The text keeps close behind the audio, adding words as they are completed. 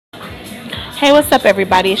Hey, what's up,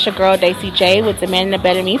 everybody? It's your girl, Daisy J, with the Man and the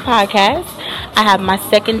Better Me podcast. I have my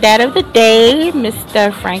second dad of the day,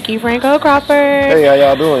 Mr. Frankie Franco Crawford. Hey, how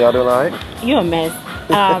y'all doing? Y'all doing all right? You a mess.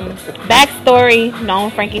 Backstory,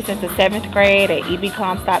 known Frankie since the 7th grade at E.B.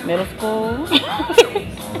 Comstock Middle School. Is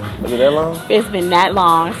it that long? It's been that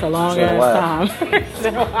long. It's a long time. It's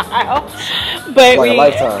been a while. But it's like a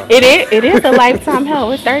lifetime. It is a lifetime. Hell,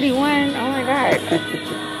 we're 31. Oh, my God.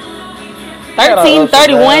 13,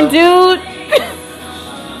 31, dude.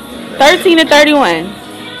 13 to 31.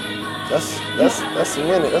 That's a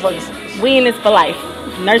minute. That's like we in this for life.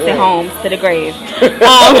 Nursing homes to the grave.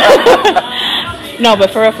 No, but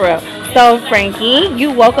for real. So, Frankie, you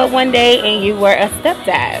woke up one day and you were a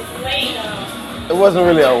stepdad. It wasn't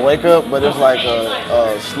really a wake up, but it's like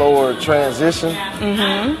a slower transition.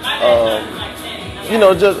 Mm-hmm.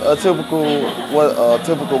 Just what a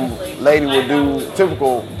typical lady would do,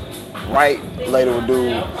 typical right lady would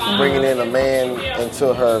do, bringing in a man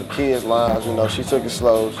into her kids' lives. She took it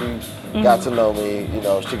slow. She got to know me.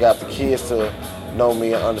 She got the kids to know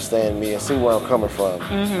me and understand me and see where I'm coming from.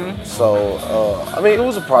 Mm-hmm. So, it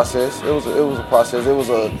was a process. It was a process. It was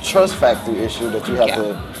a trust factor issue that you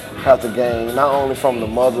have to gain, not only from the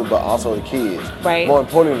mother but also the kids. Right. More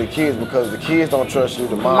importantly, the kids, because the kids don't trust you.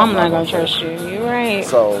 The mom's not gonna trust you. You're right.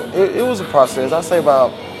 So it was a process. I say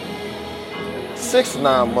about 6 to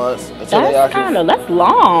 9 months until that's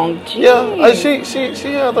long. Jeez. Yeah,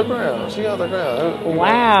 she held her ground.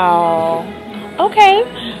 Wow. Okay,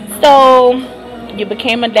 so you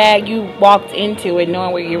became a dad. You walked into it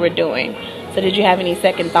knowing what you were doing. So did you have any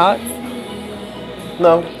second thoughts?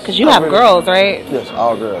 No. Because you have girls, right? Yes,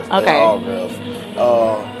 all girls. Okay. Yeah, all girls.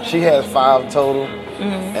 She has 5 total,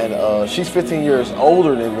 and she's 15 years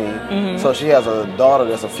older than me. So she has a daughter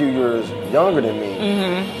that's a few years younger than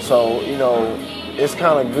me. So, it's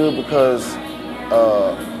kind of good because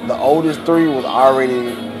the oldest 3 was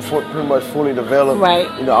already pretty much fully developed. Right.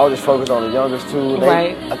 I was just focused on the youngest 2.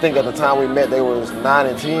 Right. I think at the time we met, they was 9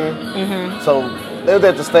 and 10. So they was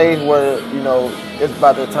at the stage where, it's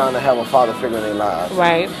about their time to have a father figure in their lives.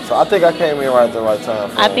 Right. So I think I came in right at the right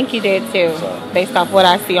time. I think you did too. So. Based off what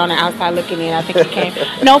I see on the outside looking in, I think you came.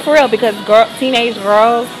 No, for real, because teenage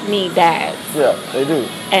girls need dads. Yeah, they do.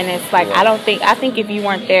 And it's like, I think if you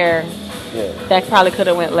weren't there, that probably could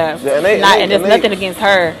have went left. Yeah, and there's nothing against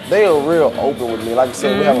her. They are real open with me. Like I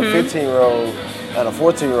said, we have a 15-year-old and a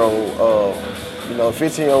 14-year-old.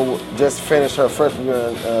 15-year-old just finished her freshman year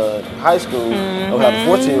in high school. We have a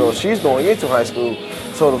 14-year-old. She's going into high school.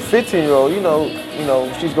 So the 15-year-old,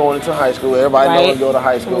 she's going into high school. Everybody knows to go to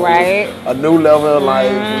high school. Right. A new level of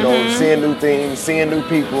life. Seeing new things, seeing new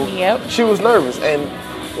people. Yep. She was nervous, and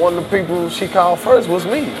one of the people she called first was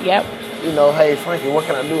me. Yep. Hey, Frankie, what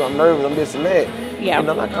can I do? I'm nervous. I'm this and that. Yeah.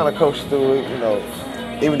 I kind of coached through it,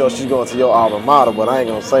 even though she's going to your alma mater, but I ain't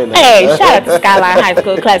going to say that. Hey, shout out to Skyline High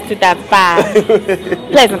School, class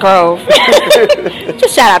 2005. Pleasant Grove.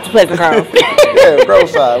 Just shout out to Pleasant Grove. Yeah, Grove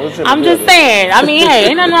side. I'm just saying. Hey,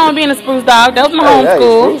 ain't nothing wrong with being a spruce dog. That was my home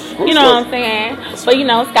school. Spruce you know what I'm saying?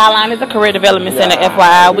 But, Skyline is a career development center,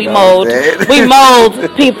 FYI. We mold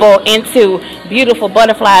people into beautiful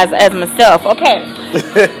butterflies as myself. Okay.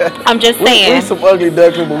 I'm just saying. We some ugly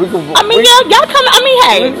ducklings, but we can. Y'all come.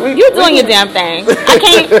 Hey, you're doing your damn thing.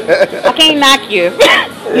 I can't knock you.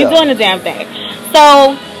 You're doing the damn thing.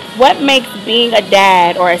 So, what makes being a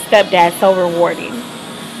dad or a stepdad so rewarding?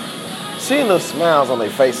 Seeing the smiles on their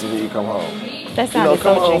faces when you come home. That sounds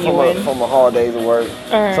so genuine. From a hard day's of work.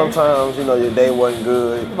 Sometimes, your day wasn't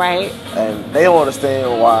good. Right. And they don't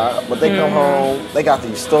understand why, but they come home, they got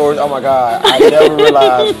these stories. Oh my God, I never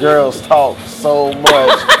realized girls talk so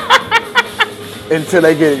much until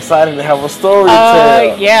they get excited to have a story to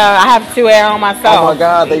tell. Yeah, I have 2 air on myself. Oh my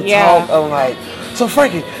God, they talk. I'm like, so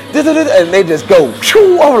Frankie, and they just go,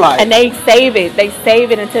 I'm like. And they save it. They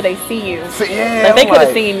save it until they see you. Yeah, they could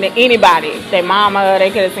have seen anybody. Their mama, they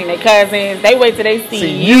could have seen their cousins. They wait till they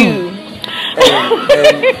see you.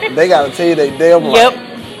 And they got to tell you they damn right.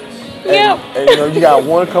 Yep. And you got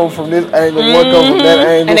one coming from this angle, one coming from that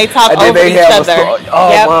angle. And they talk over each other.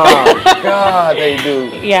 Oh my God, they do.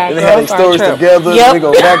 Yeah, and they have these stories together. And they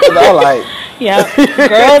go back to that. Like,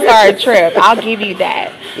 girls are a trip. I'll give you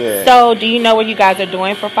that. Yeah. So, do you know what you guys are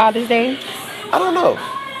doing for Father's Day? I don't know.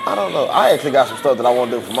 I actually got some stuff that I want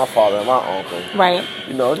to do for my father and my uncle. Right.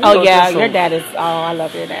 Your dad is. Oh, I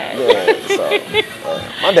love your dad. Yeah. So,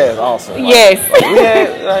 my dad's awesome. Yes.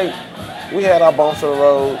 We had our bumps in the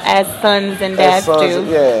road as sons and dads do.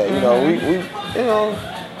 Yeah,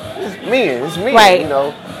 it's me. Right.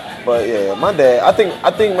 But yeah, my dad.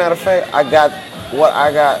 I think matter of fact, I got what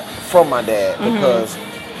I got from my dad because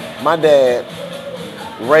my dad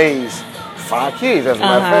raised 5 kids. As a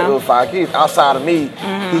matter of fact, it was 5 kids. Outside of me,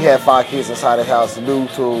 he had 5 kids inside the house due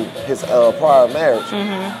to his prior marriage.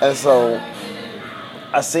 And so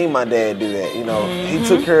I seen my dad do that. You know, he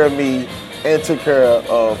took care of me and took care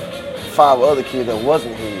of 5 other kids that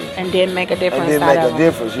wasn't his. And didn't make a difference. And didn't make a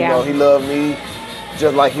difference. You know, he loved me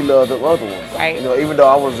just like he loved the other ones. Right. You know, even though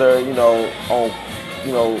I was there,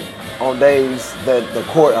 on days that the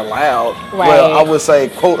court allowed. Right. Well, I would say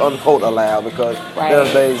quote unquote allowed, because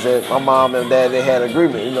there's days that my mom and dad, they had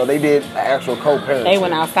agreement. You know, they did actual co-parenting. They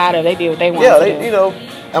went outside of, they did what they wanted to do. You know,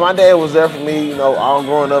 and my dad was there for me, you know, all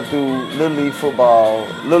growing up through Little League football,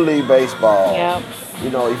 Little League baseball. Yep. You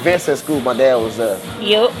know, events at school, my dad was there.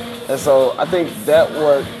 Yep. And so I think that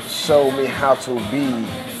what showed me how to be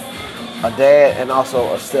a dad and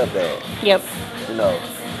also a stepdad. Yep. You know.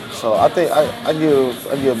 So I think I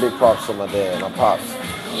give big props to my dad and my pops.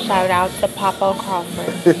 Shout out to Papa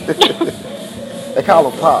Crawford. They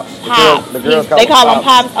call him Pops. Pops. The girls they call him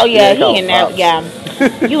Pops. Oh yeah, he in there. Pops. Yeah,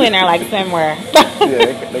 you in there like somewhere.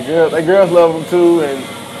 Yeah, the girls love him too.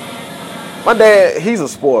 And my dad, he's a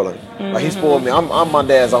spoiler. Like, he spoiled me. I'm my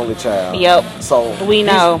dad's only child. Yep. So we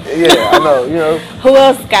know. Yeah, I know. You know. Who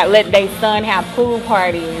else got let their son have pool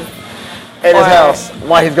parties at his house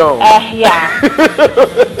while he's gone? Yeah.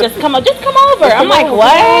 just come over. I'm like,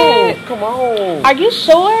 what? Come on. Are you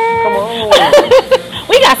sure? Come on.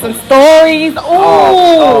 We got some stories. Ooh.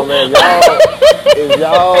 Oh man, if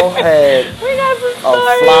y'all had we got some a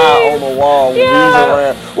stories. fly on the wall,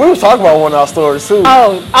 we was talking about one of our stories too.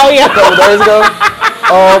 Oh yeah. A couple days ago.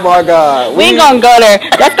 Oh my God. We ain't gonna go there.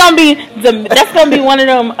 That's gonna be one of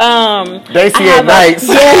them. Daisy at nights.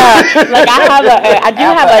 Yeah. Like I do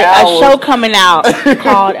have a show coming out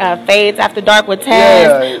called Fades After Dark with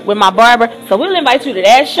Taz with my barber. So we'll invite you to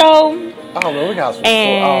that show. Oh man, we got some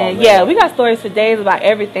and we got stories for days about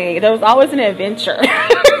everything. There was always an adventure.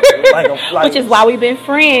 Which is why we've been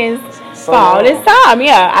friends for all this time.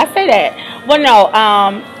 Yeah, I say that. Well, no,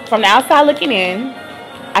 from the outside looking in,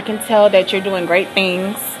 I can tell that you're doing great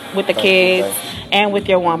things with the kids and with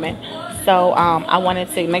your woman. So I wanted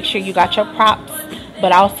to make sure you got your props,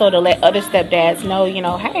 but also to let other stepdads know, you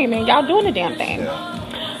know, hey man, y'all doing the damn thing.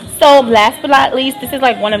 Yeah. So last but not least, this is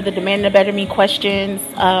like one of the Demanding a Better Me questions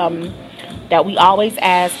that we always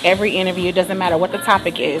ask every interview. It doesn't matter what the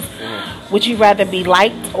topic is. Would you rather be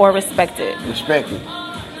liked or respected? Respected.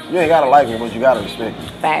 You ain't gotta like me, but you gotta respect me.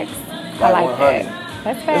 Facts. I like that.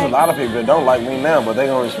 That's fair. There's a lot of people that don't like me now, but they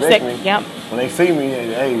gonna respect me. Yep. When they see me,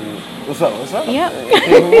 hey, what's up? What's up? Yep.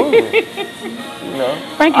 Keep moving. You know.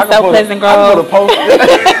 Frankie's so Pleasant Grove.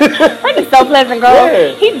 Frankie's so Pleasant Grove.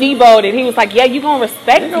 Yeah. He devoted. He was like, "Yeah, you gonna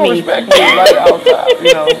respect me." You gonna respect me like outside,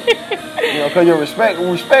 you know. Because your respect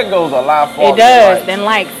goes a lot farther. It does. Than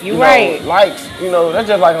likes. You right. Likes, that's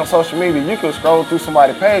just like on social media. You could scroll through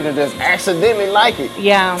somebody's page and just accidentally like it.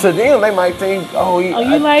 Yeah. To them, they might think, you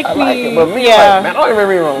like me. Like it. But me, like, man, I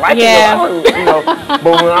don't even like it.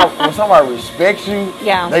 But when somebody respects you,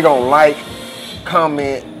 they gonna like,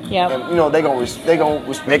 comment, and they gonna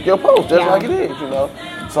respect your post just like it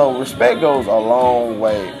is. So respect goes a long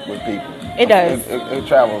way with people. It does. It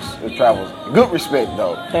travels. Good respect,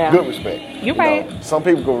 though. Yeah. Good respect. You're right. Some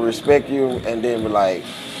people can respect you and then be like,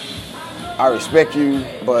 I respect you,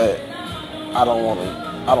 but I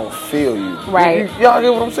don't feel you. Right. Y'all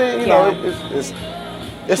get what I'm saying? You know,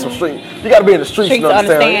 it's some street. You got to be in the streets to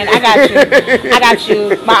understand. I got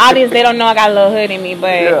you. My audience, they don't know I got a little hood in me,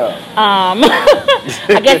 but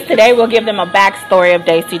I guess today we'll give them a backstory of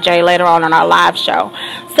Daisy J later on our live show.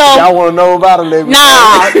 So y'all want to know about it?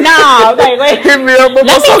 No. Wait. Hit me up. Let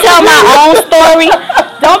me tell my own story.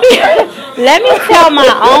 Let me tell my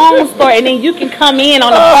own story, and then you can come in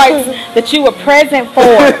on the parts that you were present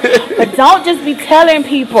for. But don't just be telling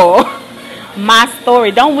people my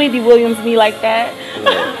story. Don't Wendy Williams me like that.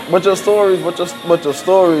 But your stories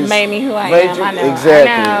made me who I am. I know.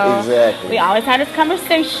 Exactly. We always had this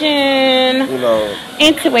conversation.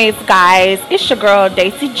 Anyways, guys, it's your girl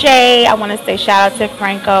Daisy J. I want to say shout out to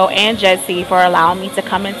Franco and Jesse for allowing me to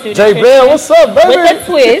come into J Bell, what's up, baby? With a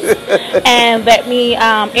twist, and let me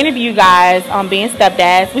interview you guys on being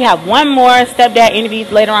stepdads. We have one more stepdad interview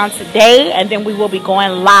later on today, and then we will be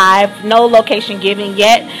going live. No location given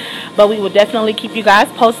yet, but we will definitely keep you guys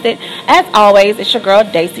posted. As always, it's your girl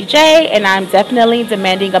Daisy J, and I'm definitely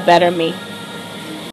demanding a better me.